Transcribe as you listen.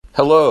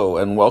Hello,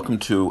 and welcome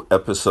to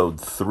episode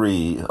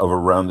 3 of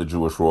Around the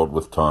Jewish World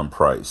with Tom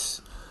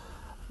Price.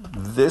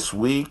 This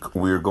week,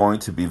 we're going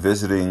to be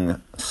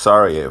visiting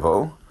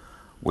Sarajevo,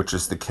 which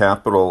is the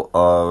capital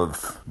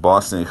of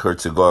Bosnia and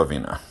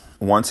Herzegovina.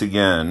 Once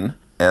again,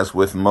 as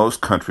with most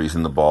countries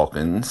in the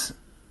Balkans,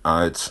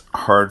 it's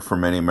hard for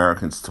many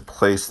Americans to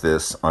place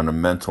this on a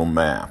mental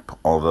map,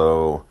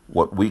 although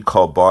what we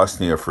call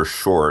Bosnia for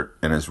short,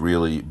 and is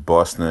really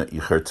Bosnia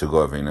and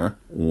Herzegovina,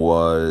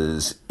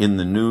 was in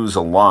the news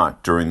a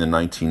lot during the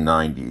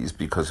 1990s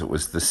because it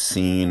was the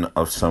scene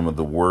of some of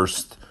the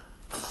worst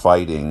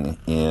fighting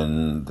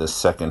in the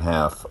second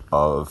half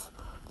of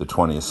the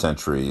 20th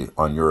century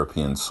on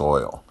European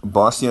soil.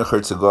 Bosnia and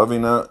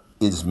Herzegovina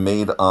is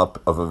made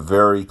up of a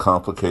very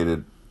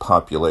complicated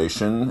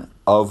population,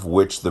 of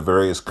which the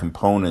various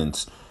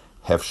components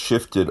have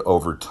shifted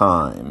over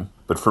time.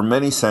 But for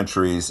many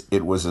centuries,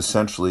 it was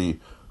essentially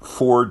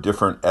 4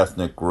 different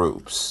ethnic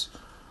groups.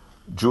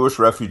 Jewish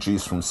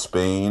refugees from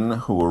Spain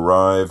who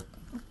arrived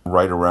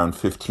right around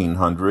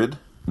 1500,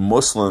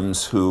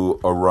 Muslims who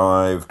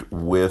arrived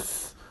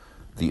with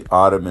the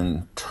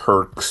Ottoman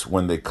Turks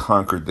when they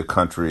conquered the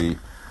country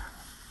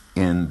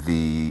in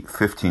the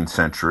 15th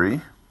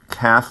century,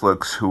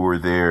 Catholics who were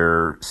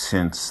there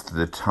since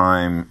the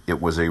time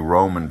it was a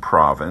Roman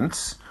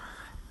province,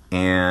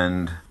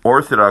 and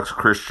Orthodox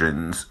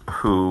Christians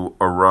who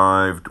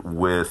arrived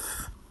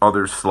with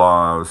other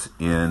Slavs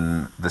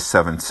in the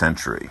 7th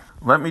century.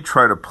 Let me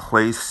try to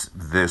place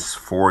this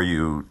for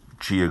you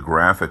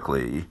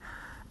geographically,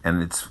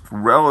 and it's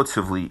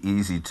relatively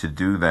easy to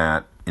do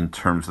that in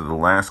terms of the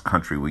last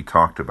country we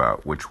talked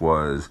about, which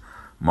was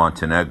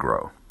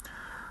Montenegro.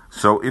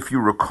 So if you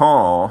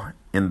recall,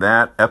 in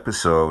that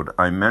episode,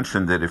 I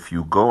mentioned that if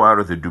you go out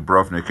of the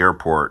Dubrovnik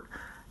airport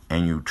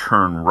and you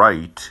turn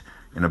right,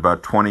 in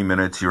about 20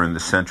 minutes, you're in the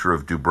center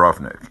of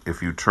Dubrovnik.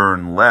 If you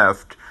turn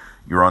left,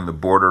 you're on the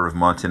border of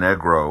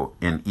Montenegro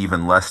in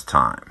even less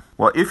time.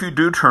 Well, if you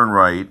do turn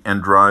right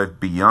and drive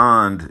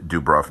beyond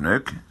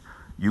Dubrovnik,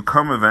 you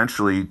come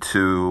eventually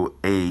to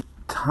a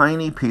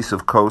tiny piece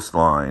of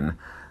coastline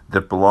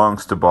that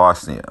belongs to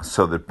Bosnia,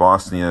 so that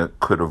Bosnia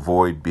could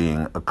avoid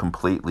being a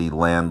completely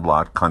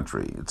landlocked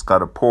country. It's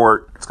got a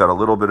port, it's got a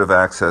little bit of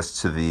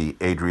access to the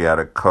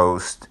Adriatic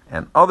coast,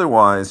 and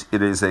otherwise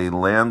it is a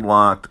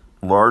landlocked,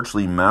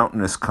 largely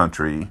mountainous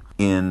country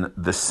in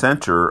the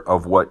center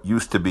of what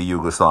used to be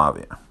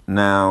Yugoslavia.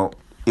 Now,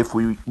 if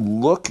we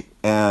look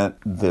at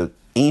the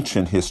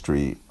ancient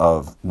history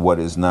of what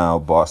is now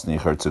Bosnia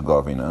and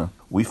Herzegovina,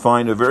 we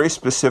find a very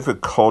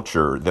specific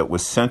culture that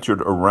was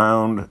centered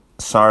around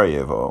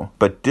Sarajevo,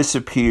 but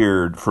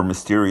disappeared for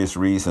mysterious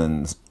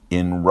reasons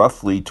in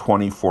roughly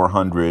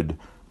 2400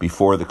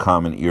 before the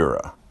Common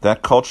Era.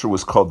 That culture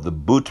was called the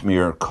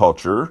Butmir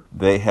culture.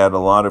 They had a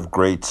lot of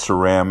great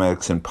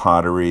ceramics and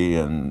pottery,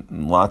 and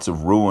lots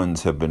of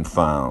ruins have been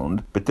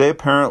found. But they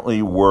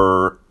apparently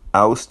were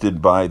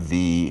ousted by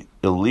the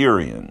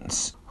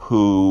Illyrians,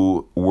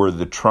 who were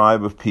the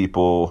tribe of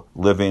people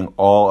living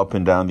all up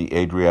and down the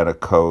Adriatic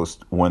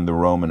coast when the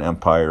Roman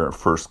Empire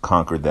first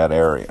conquered that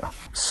area.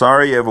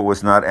 Sarajevo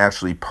was not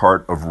actually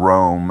part of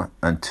Rome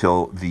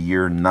until the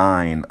year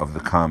 9 of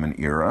the Common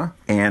Era,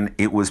 and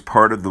it was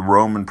part of the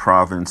Roman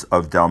province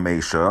of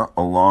Dalmatia,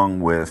 along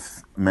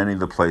with many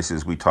of the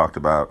places we talked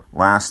about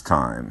last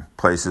time,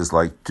 places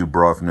like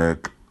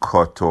Dubrovnik,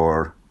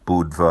 Kotor,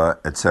 Budva,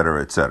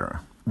 etc., etc.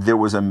 There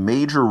was a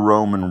major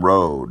Roman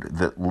road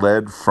that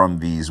led from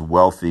these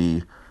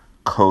wealthy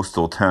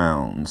coastal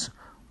towns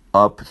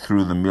up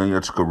through the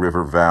Miljočka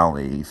River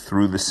Valley,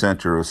 through the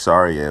center of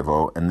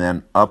Sarajevo, and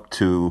then up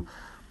to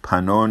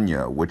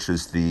Pannonia, which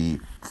is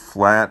the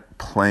flat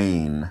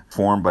plain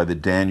formed by the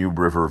Danube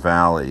River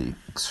Valley,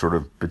 sort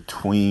of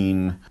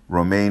between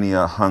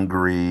Romania,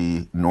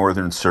 Hungary,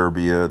 northern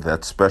Serbia,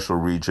 that special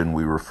region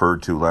we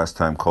referred to last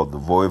time called the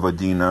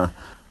Vojvodina.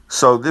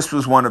 So this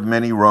was one of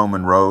many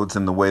Roman roads,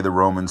 and the way the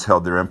Romans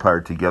held their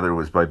empire together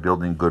was by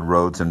building good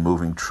roads and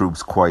moving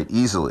troops quite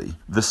easily.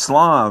 The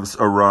Slavs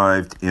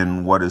arrived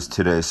in what is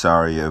today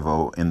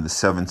Sarajevo in the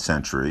 7th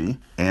century,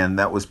 and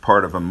that was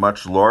part of a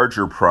much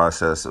larger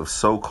process of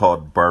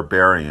so-called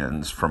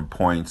barbarians from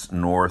points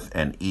north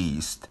and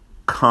east,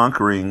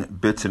 conquering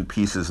bits and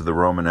pieces of the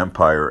Roman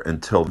Empire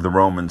until the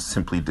Romans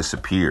simply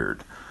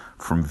disappeared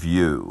from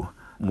view.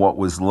 What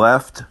was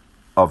left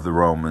of the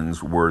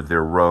Romans were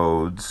their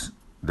roads,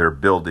 their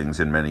buildings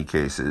in many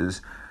cases,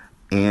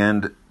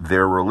 and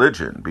their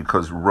religion,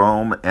 because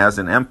Rome as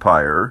an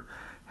empire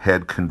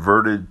had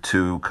converted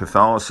to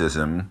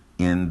Catholicism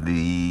in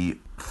the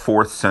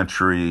 4th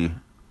century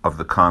of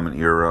the Common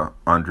Era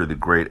under the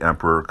great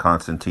emperor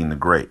Constantine the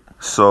Great.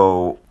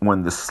 So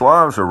when the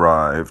Slavs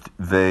arrived,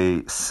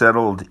 they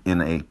settled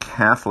in a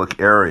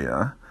Catholic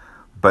area,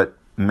 but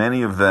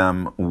many of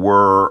them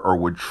were or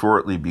would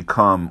shortly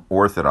become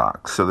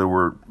Orthodox. So there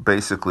were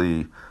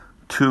basically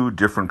two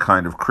different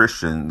kind of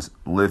Christians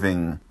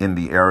living in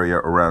the area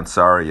around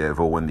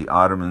Sarajevo when the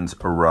Ottomans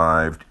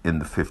arrived in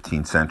the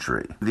 15th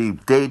century. The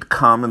date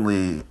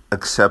commonly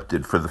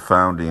accepted for the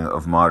founding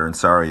of modern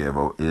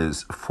Sarajevo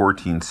is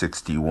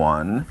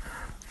 1461.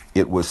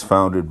 It was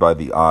founded by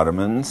the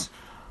Ottomans,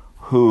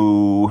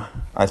 who,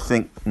 I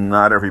think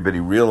not everybody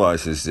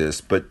realizes this,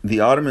 but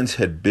the Ottomans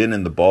had been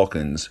in the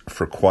Balkans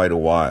for quite a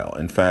while.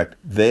 In fact,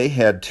 they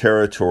had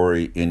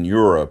territory in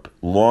Europe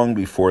long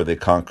before they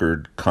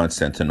conquered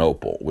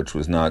Constantinople, which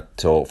was not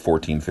till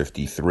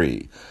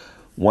 1453.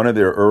 One of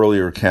their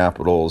earlier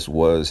capitals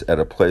was at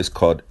a place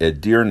called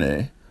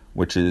Edirne,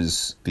 which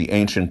is the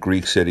ancient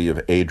Greek city of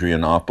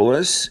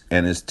Adrianopolis,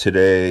 and is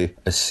today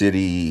a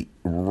city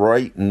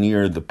right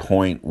near the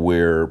point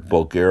where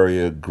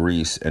Bulgaria,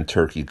 Greece, and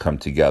Turkey come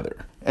together.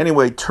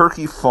 Anyway,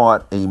 Turkey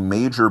fought a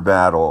major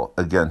battle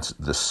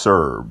against the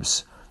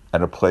Serbs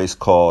at a place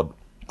called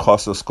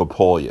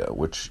Kosovskopolia,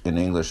 which in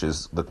English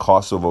is the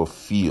Kosovo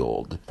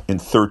Field, in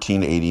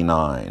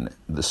 1389.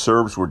 The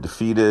Serbs were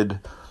defeated.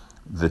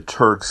 The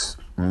Turks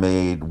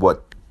made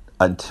what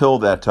until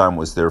that time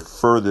was their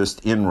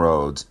furthest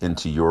inroads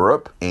into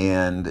Europe,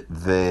 and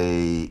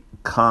they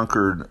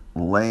conquered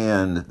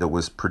land that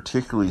was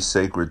particularly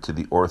sacred to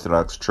the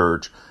Orthodox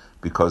Church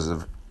because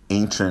of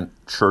ancient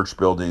church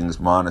buildings,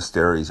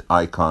 monasteries,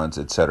 icons,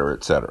 etc.,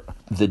 etc.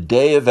 The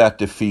day of that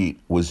defeat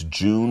was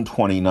June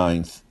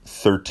 29th,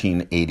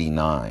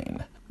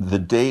 1389. The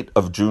date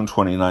of June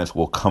 29th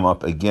will come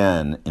up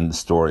again in the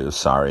story of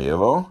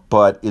Sarajevo,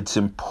 but it's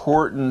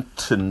important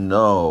to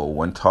know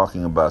when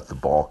talking about the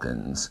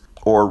Balkans,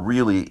 or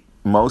really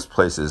most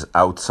places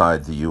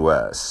outside the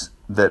U.S.,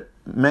 that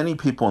many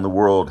people in the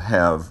world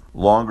have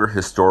longer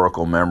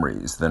historical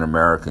memories than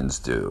Americans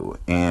do.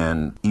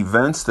 And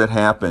events that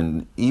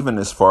happened even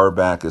as far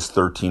back as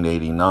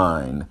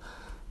 1389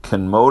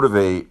 can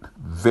motivate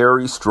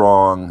very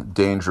strong,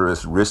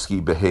 dangerous, risky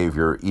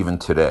behavior even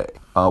today.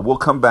 We'll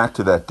come back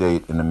to that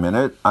date in a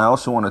minute. I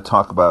also want to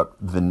talk about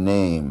the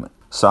name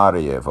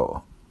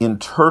Sarajevo. In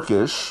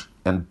Turkish,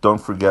 and don't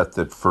forget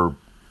that for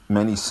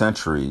many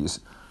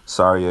centuries,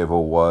 Sarajevo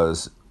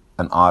was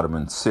an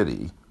Ottoman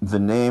city. The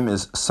name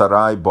is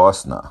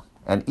Saraybosna.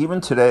 And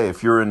even today,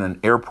 if you're in an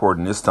airport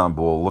in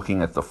Istanbul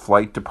looking at the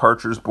flight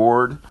departures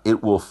board,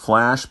 it will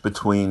flash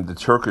between the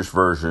Turkish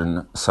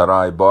version,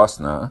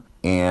 Saraybosna,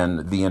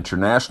 and the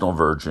international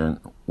version,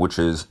 which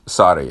is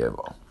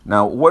Sarajevo.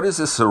 Now, what is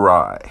a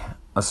saray?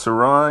 A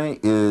saray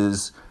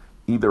is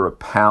either a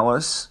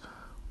palace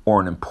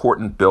or an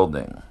important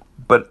building.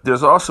 But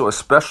there's also a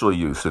special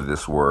use of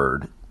this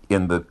word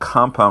in the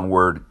compound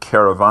word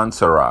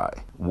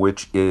caravanserai,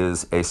 which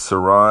is a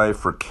saray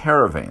for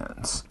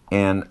caravans.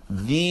 And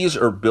these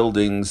are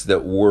buildings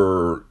that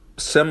were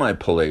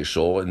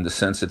semi-palatial in the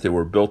sense that they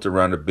were built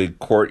around a big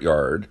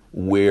courtyard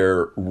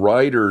where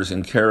riders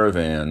in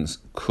caravans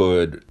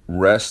could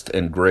rest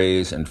and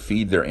graze and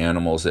feed their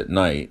animals at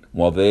night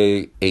while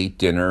they ate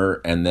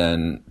dinner and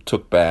then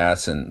took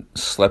baths and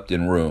slept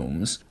in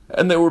rooms.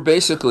 And they were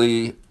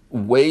basically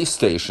way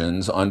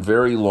stations on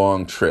very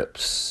long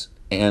trips.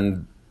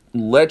 And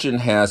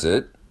legend has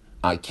it,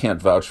 I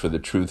can't vouch for the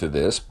truth of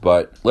this,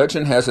 but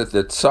legend has it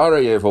that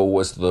Sarajevo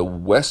was the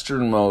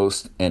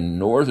westernmost and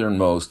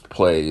northernmost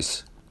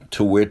place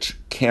to which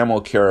camel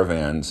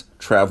caravans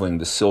traveling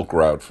the Silk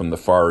Route from the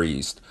Far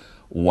East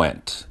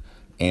went.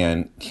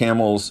 And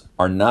camels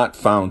are not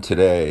found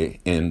today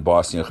in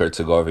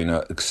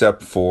Bosnia-Herzegovina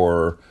except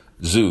for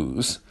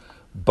zoos.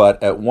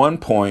 But at one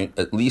point,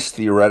 at least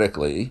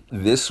theoretically,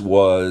 this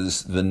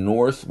was the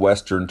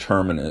northwestern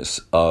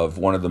terminus of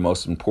one of the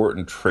most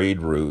important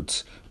trade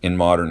routes in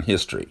modern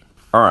history.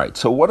 All right,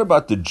 so what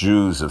about the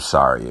Jews of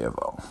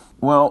Sarajevo?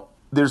 Well,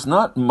 there's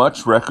not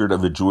much record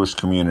of a Jewish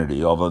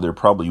community, although there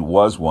probably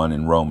was one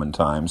in Roman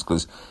times,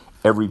 because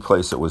every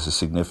place that was a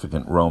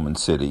significant Roman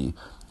city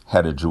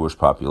had a Jewish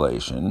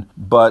population.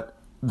 But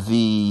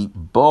the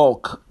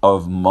bulk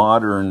of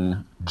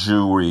modern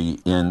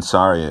Jewry in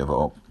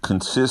Sarajevo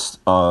consists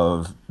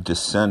of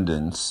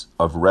descendants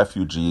of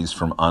refugees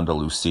from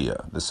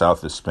Andalusia, the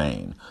south of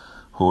Spain,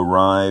 who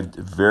arrived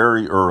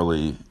very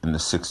early in the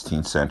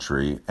 16th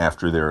century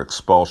after their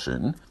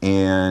expulsion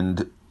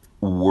and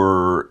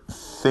were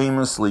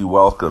famously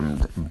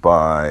welcomed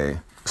by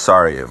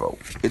Sarajevo.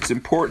 It's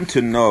important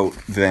to note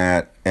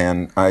that,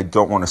 and I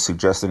don't want to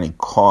suggest any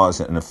cause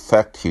and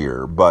effect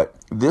here, but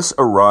this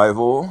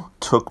arrival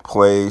took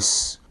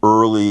place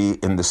early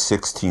in the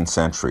 16th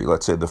century,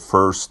 let's say the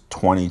first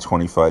 20,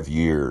 25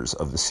 years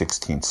of the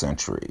 16th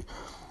century.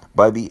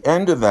 By the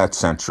end of that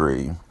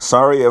century,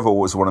 Sarajevo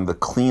was one of the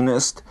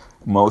cleanest,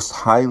 most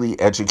highly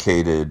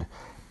educated,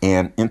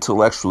 and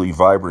intellectually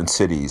vibrant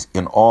cities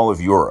in all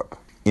of Europe.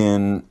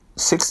 In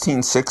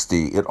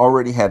 1660, it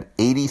already had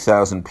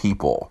 80,000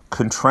 people.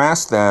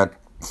 Contrast that,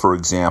 for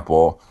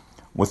example,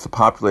 with the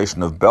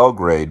population of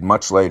Belgrade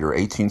much later,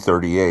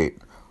 1838,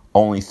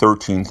 only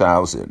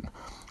 13,000.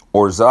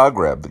 Or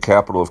Zagreb, the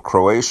capital of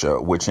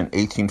Croatia, which in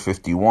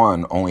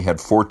 1851 only had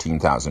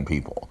 14,000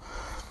 people.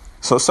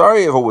 So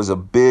Sarajevo was a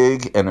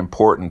big and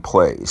important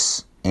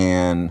place.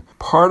 And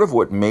part of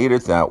what made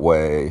it that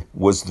way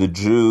was the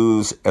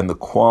Jews and the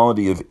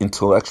quality of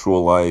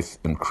intellectual life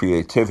and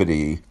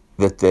creativity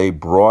that they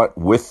brought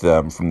with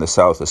them from the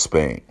south of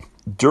Spain.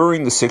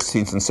 During the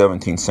 16th and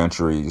 17th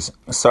centuries,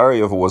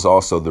 Sarajevo was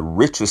also the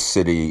richest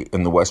city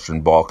in the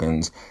Western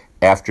Balkans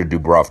after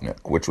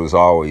Dubrovnik, which was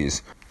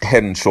always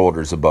head and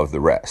shoulders above the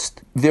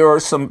rest. There are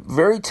some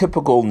very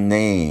typical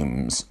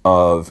names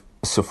of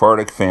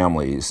Sephardic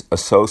families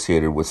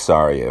associated with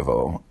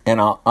Sarajevo,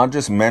 and I'll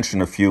just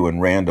mention a few in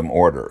random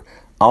order.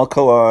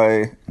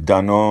 Alcalay,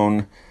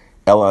 Danon,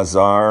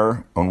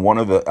 Elazar, and one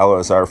of the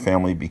Elazar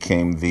family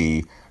became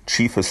the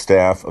chief of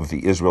staff of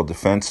the Israel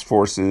Defense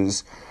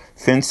Forces,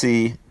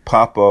 Finzi,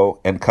 Papo,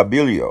 and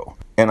Kabilio.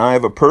 And I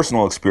have a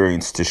personal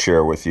experience to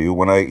share with you.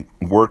 When I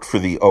worked for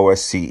the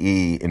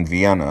OSCE in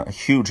Vienna, a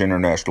huge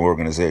international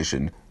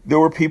organization, there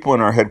were people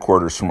in our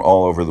headquarters from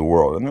all over the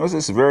world. And there was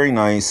this very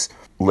nice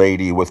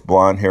lady with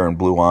blonde hair and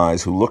blue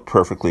eyes who looked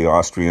perfectly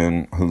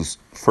Austrian, whose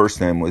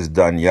first name was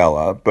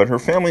Daniela, but her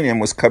family name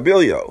was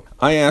Kabilio.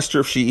 I asked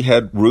her if she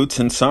had roots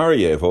in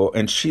Sarajevo,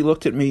 and she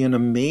looked at me in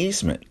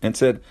amazement and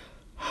said,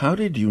 "How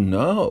did you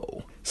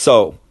know?"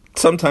 So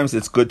sometimes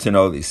it's good to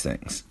know these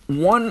things.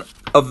 One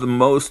of the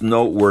most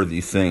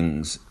noteworthy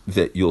things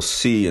that you'll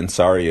see in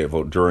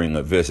Sarajevo during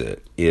a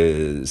visit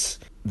is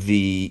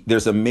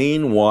there's a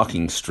main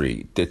walking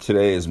street that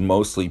today is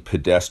mostly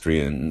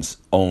pedestrians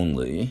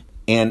only.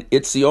 And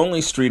it's the only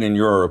street in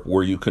Europe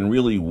where you can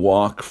really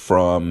walk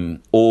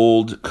from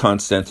old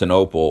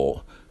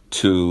Constantinople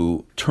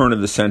to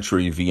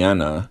turn-of-the-century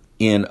Vienna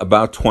in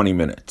about 20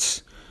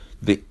 minutes.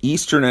 The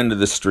eastern end of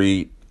the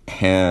street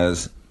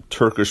has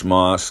Turkish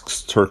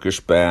mosques, Turkish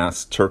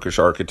baths, Turkish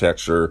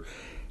architecture,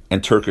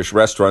 and Turkish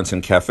restaurants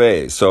and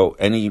cafes. So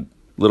any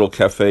little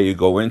cafe you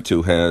go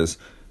into has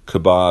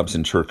kebabs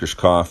and Turkish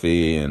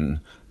coffee and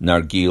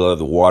nargila,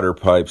 the water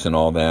pipes and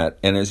all that.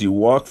 And as you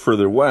walk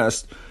further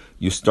west,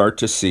 you start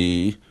to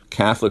see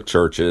Catholic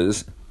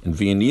churches and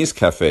Viennese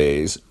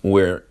cafes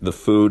where the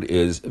food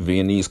is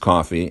Viennese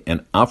coffee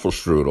and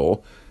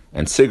Apfelstrudel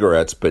and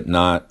cigarettes, but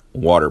not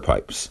water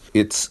pipes.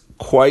 It's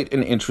quite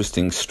an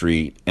interesting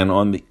street, and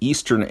on the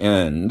eastern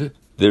end,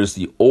 there's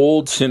the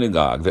old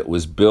synagogue that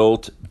was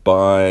built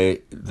by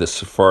the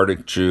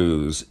Sephardic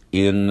Jews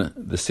in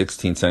the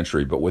 16th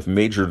century, but with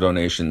major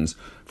donations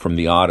from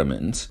the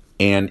Ottomans.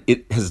 And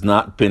it has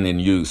not been in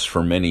use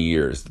for many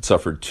years. It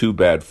suffered 2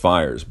 bad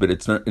fires, but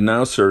it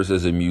now serves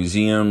as a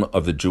museum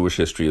of the Jewish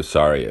history of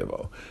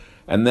Sarajevo.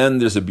 And then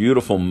there's a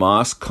beautiful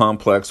mosque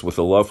complex with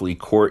a lovely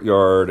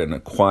courtyard and a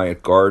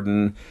quiet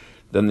garden.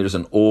 Then there's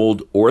an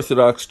old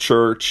Orthodox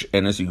church,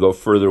 and as you go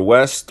further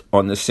west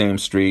on the same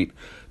street,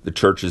 the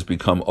church has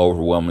become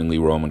overwhelmingly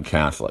Roman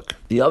Catholic.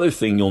 The other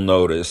thing you'll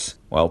notice,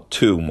 well,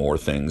 2 more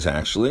things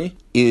actually,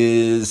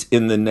 is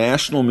in the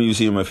National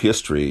Museum of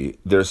History,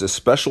 there's a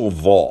special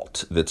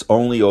vault that's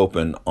only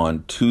open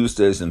on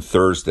Tuesdays and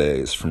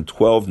Thursdays from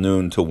 12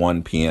 noon to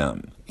 1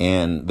 p.m.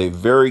 And they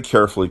very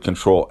carefully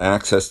control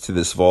access to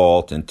this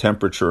vault and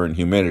temperature and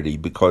humidity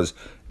because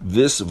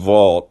this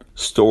vault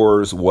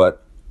stores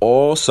what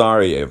all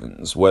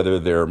Sarajevans, whether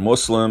they're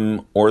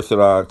Muslim,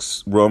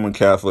 Orthodox, Roman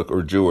Catholic,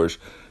 or Jewish,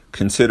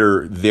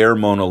 consider their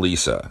Mona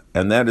Lisa,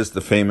 and that is the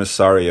famous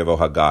Sarajevo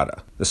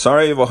Haggadah. The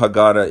Sarajevo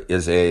Haggadah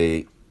is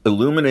a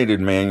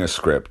illuminated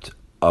manuscript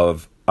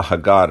of a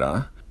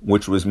Haggadah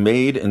which was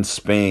made in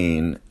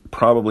Spain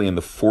probably in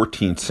the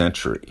 14th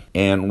century.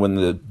 And when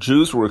the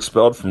Jews were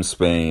expelled from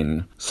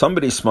Spain,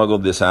 somebody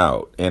smuggled this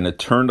out, and it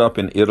turned up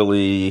in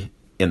Italy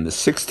in the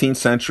 16th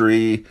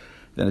century.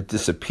 Then it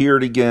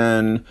disappeared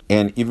again,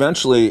 and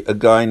eventually a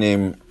guy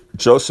named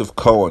Joseph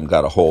Cohen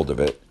got a hold of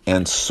it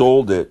and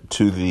sold it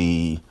to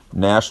the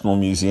National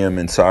Museum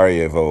in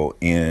Sarajevo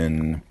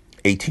in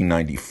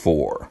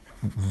 1894.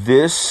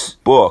 This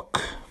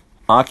book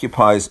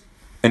occupies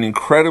an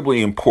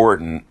incredibly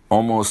important,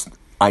 almost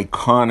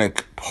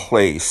iconic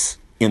place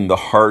in the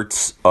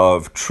hearts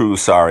of true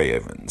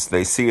Sarajevans.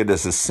 They see it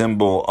as a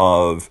symbol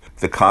of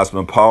the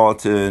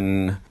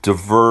cosmopolitan,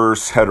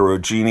 diverse,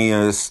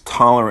 heterogeneous,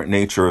 tolerant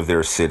nature of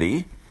their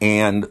city.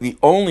 And the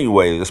only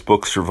way this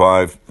book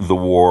survived the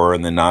war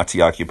and the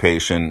Nazi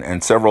occupation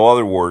and several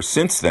other wars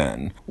since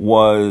then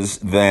was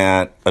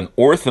that an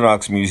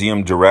Orthodox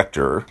museum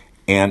director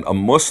and a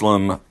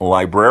Muslim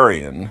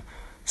librarian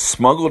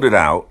smuggled it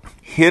out,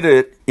 hid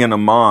it in a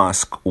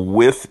mosque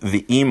with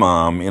the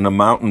imam in a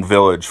mountain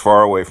village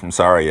far away from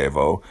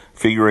Sarajevo,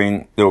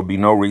 figuring there would be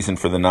no reason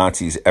for the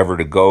Nazis ever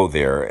to go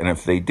there. And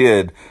if they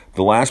did,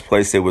 the last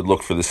place they would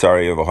look for the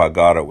Sarajevo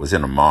Haggadah was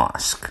in a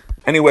mosque.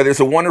 Anyway, there's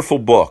a wonderful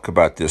book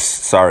about this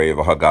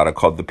Sarajevo Haggadah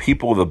called The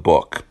People of the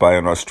Book by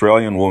an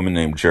Australian woman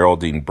named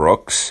Geraldine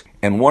Brooks.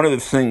 And one of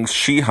the things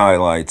she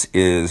highlights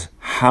is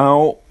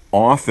how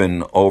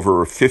often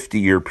over a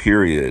 50-year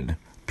period,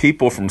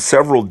 people from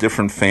several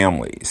different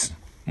families,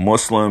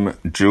 Muslim,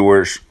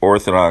 Jewish,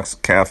 Orthodox,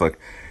 Catholic,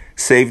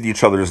 saved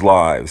each other's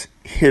lives,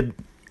 hid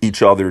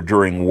each other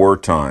during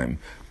wartime,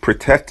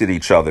 protected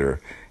each other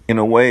in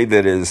a way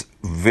that is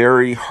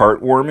very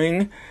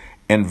heartwarming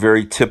and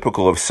very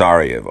typical of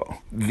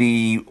Sarajevo.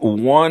 The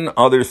one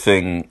other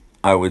thing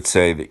I would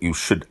say that you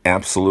should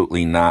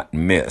absolutely not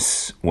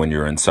miss when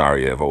you're in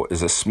Sarajevo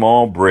is a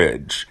small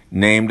bridge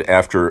named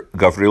after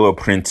Gavrilo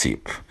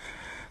Princip.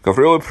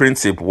 Gavrilo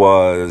Princip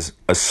was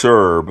a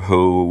Serb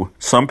who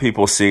some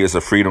people see as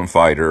a freedom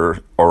fighter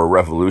or a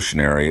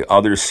revolutionary,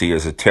 others see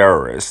as a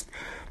terrorist.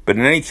 But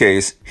in any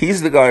case,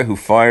 he's the guy who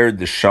fired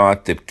the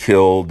shot that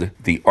killed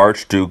the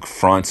Archduke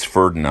Franz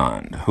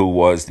Ferdinand, who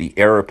was the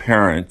heir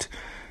apparent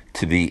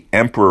to the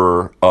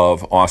Emperor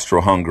of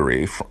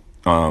Austro-Hungary,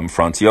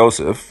 Franz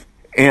Josef.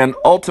 And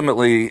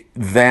ultimately,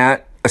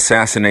 that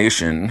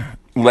assassination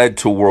led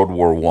to World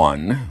War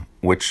I,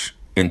 which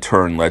in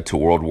turn led to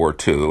World War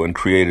II and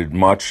created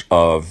much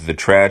of the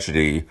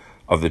tragedy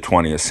of the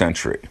 20th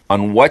century.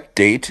 On what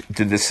date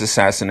did this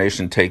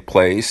assassination take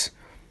place?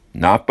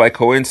 Not by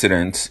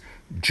coincidence,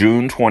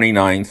 June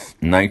 29th,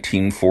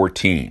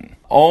 1914.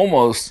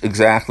 Almost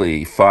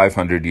exactly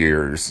 500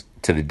 years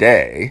to the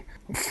day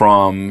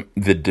from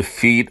the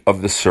defeat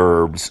of the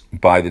Serbs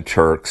by the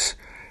Turks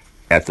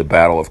at the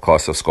Battle of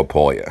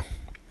Kosovskoye.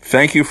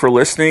 Thank you for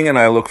listening, and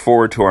I look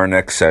forward to our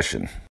next session.